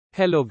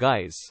Hello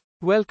guys.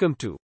 Welcome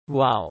to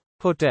Wow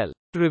Hotel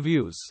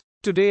Reviews.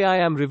 Today I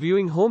am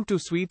reviewing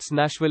Home2 Suites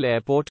Nashville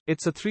Airport.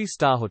 It's a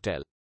 3-star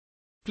hotel.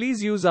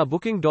 Please use our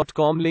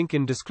booking.com link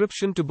in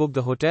description to book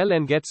the hotel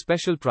and get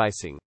special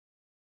pricing.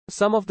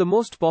 Some of the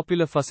most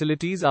popular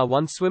facilities are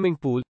one swimming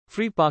pool,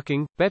 free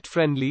parking, pet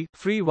friendly,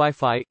 free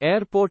Wi-Fi,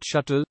 airport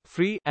shuttle,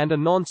 free, and a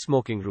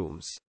non-smoking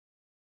rooms.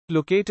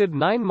 Located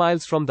 9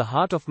 miles from the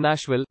heart of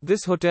Nashville,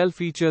 this hotel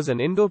features an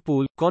indoor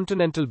pool,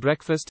 continental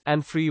breakfast,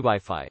 and free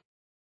Wi-Fi.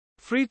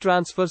 Free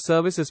transfer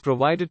service is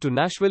provided to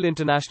Nashville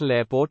International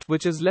Airport,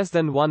 which is less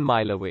than 1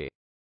 mile away.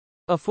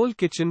 A full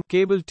kitchen,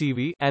 cable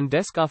TV, and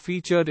desk are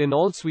featured in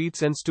all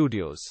suites and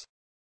studios.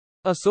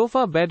 A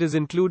sofa bed is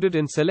included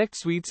in select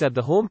suites at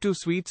the Home2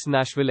 Suites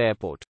Nashville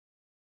Airport.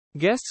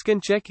 Guests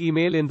can check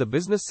email in the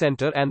business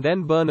center and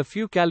then burn a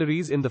few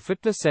calories in the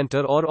fitness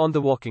center or on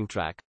the walking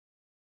track.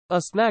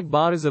 A snack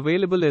bar is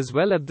available as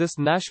well at this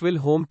Nashville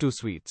Home2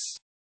 Suites.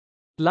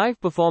 Live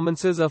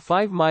performances are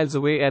 5 miles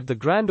away at the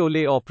Grand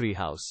Ole Opry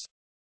House.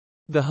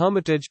 The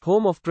Hermitage,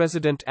 home of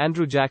President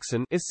Andrew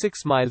Jackson, is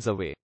 6 miles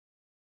away.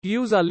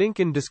 Use our link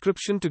in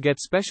description to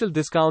get special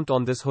discount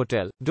on this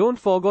hotel. Don't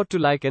forget to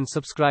like and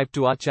subscribe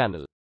to our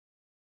channel.